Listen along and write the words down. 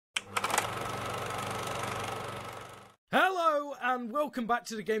and welcome back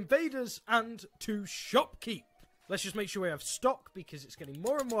to the Gamevaderz and to Shopkeep. Let's just make sure we have stock because it's getting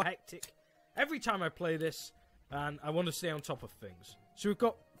more and more hectic every time I play this, and I want to stay on top of things. So we've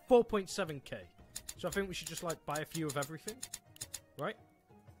got 4.7k. So I think we should just like buy a few of everything, right?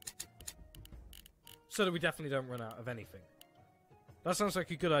 So that we definitely don't run out of anything. That sounds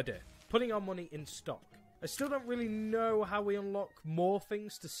like a good idea. Putting our money in stock. I still don't really know how we unlock more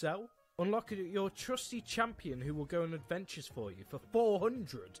things to sell. Unlock your trusty champion who will go on adventures for you for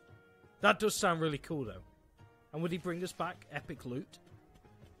 400. That does sound really cool though. And would he bring us back epic loot?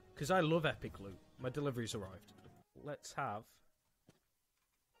 Because I love epic loot. My delivery's arrived. Let's have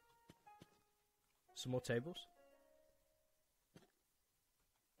some more tables.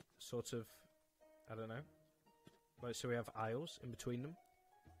 Sort of, I don't know. Like, so we have aisles in between them.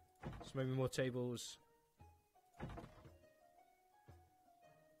 So maybe more tables.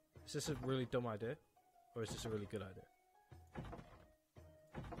 Is this a really dumb idea? Or is this a really good idea?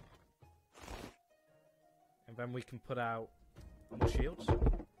 And then we can put out more shields.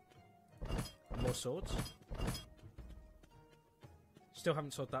 More swords. Still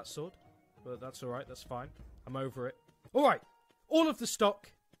haven't sold that sword. But that's alright, that's fine. I'm over it. Alright! All of the stock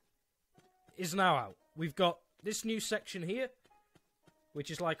is now out. We've got this new section here,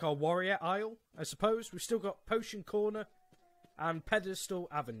 which is like our warrior aisle, I suppose. We've still got Potion Corner and Pedestal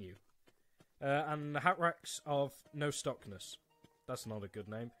Avenue. And the hat racks of no stockness. That's not a good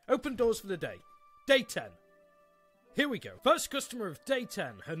name. Open doors for the day. Day 10. Here we go. First customer of day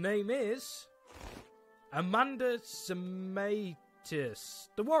 10. Her name is Amanda Semaitis,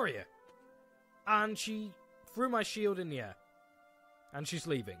 the warrior. And she threw my shield in the air. And she's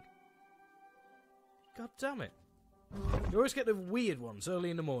leaving. God damn it. You always get the weird ones early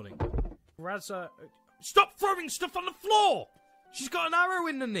in the morning. Raza... Stop throwing stuff on the floor! She's got an arrow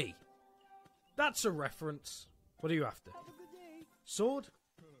in the knee. That's a reference. What are you after? Sword?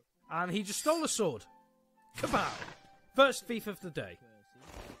 And he just stole a sword. Kabow! First thief of the day.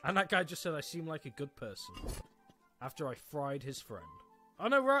 And that guy just said I seem like a good person. After I fried his friend. Oh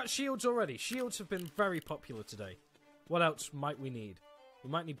no, we're at shields already. Shields have been very popular today. What else might we need? We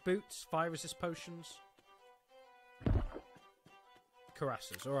might need boots, fire resist potions.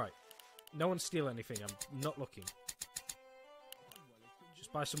 Cuirassas, alright. No one steal anything, I'm not looking.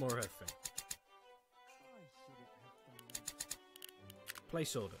 Just buy some more of everything.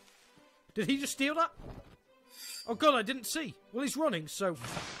 Place order. Did he just steal that? Oh god, I didn't see. Well, he's running, so...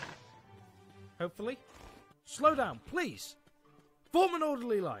 Hopefully. Slow down, please. Form an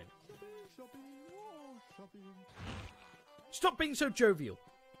orderly line. Stop being so jovial.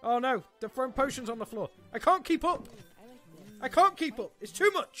 Oh no, they're throwing potions on the floor. I can't keep up. I can't keep up. It's too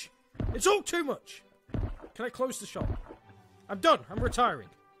much. It's all too much. Can I close the shop? I'm done. I'm retiring.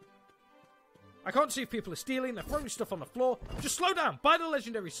 I can't see if people are stealing. They're throwing stuff on the floor. Just slow down. Buy the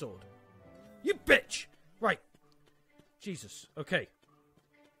legendary sword. You bitch. Right. Jesus. Okay.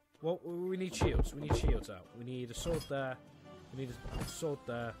 Well, we need shields. We need shields out. We need a sword there. We need a sword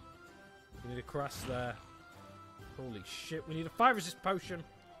there. We need a cuirass there. Holy shit. We need a fire resist potion.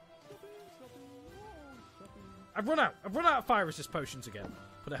 I've run out. I've run out of fire resist potions again.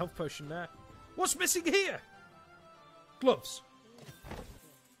 Put a health potion there. What's missing here? Gloves.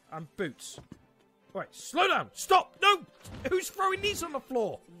 And boots. Alright, slow down. Stop. No. Who's throwing these on the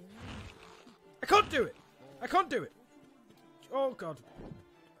floor? I can't do it. I can't do it. Oh, God.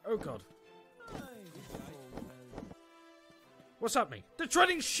 Oh, God. What's happening? They're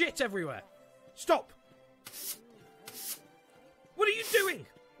treading shit everywhere. Stop. What are you doing?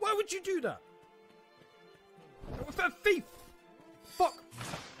 Why would you do that? A thief. Fuck.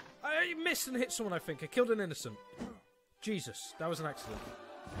 I missed and hit someone, I think. I killed an innocent. Jesus, that was an accident.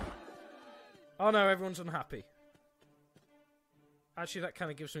 Oh no, everyone's unhappy. Actually, that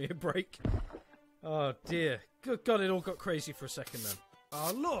kind of gives me a break. Oh dear. Good God, it all got crazy for a second then.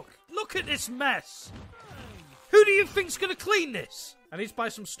 Oh look! Look at this mess! Who do you think's gonna clean this? I need to buy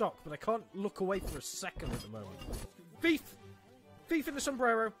some stock, but I can't look away for a second at the moment. Thief! Thief in the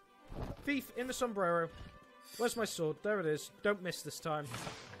sombrero. Thief in the sombrero. Where's my sword? There it is. Don't miss this time.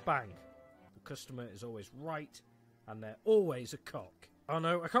 Bang. The customer is always right, and they're always a cock. Oh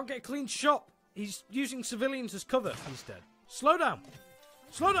no, I can't get a clean shot. He's using civilians as cover. He's dead. Slow down.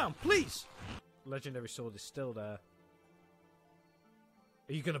 Slow down, please. Legendary sword is still there.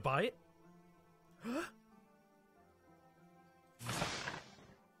 Are you going to buy it?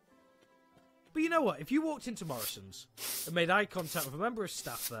 But you know what? If you walked into Morrison's and made eye contact with a member of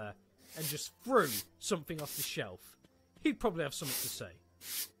staff there and just threw something off the shelf, he'd probably have something to say.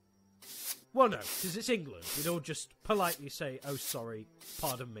 Well, no, because it's England. We'd all just politely say, oh, sorry,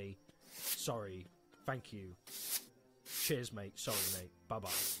 pardon me, sorry, thank you, Cheers, mate. Sorry, mate. Bye-bye.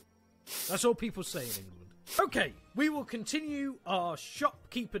 That's all people say in England. Okay, we will continue our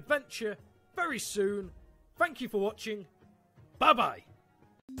shopkeep adventure very soon. Thank you for watching. Bye-bye.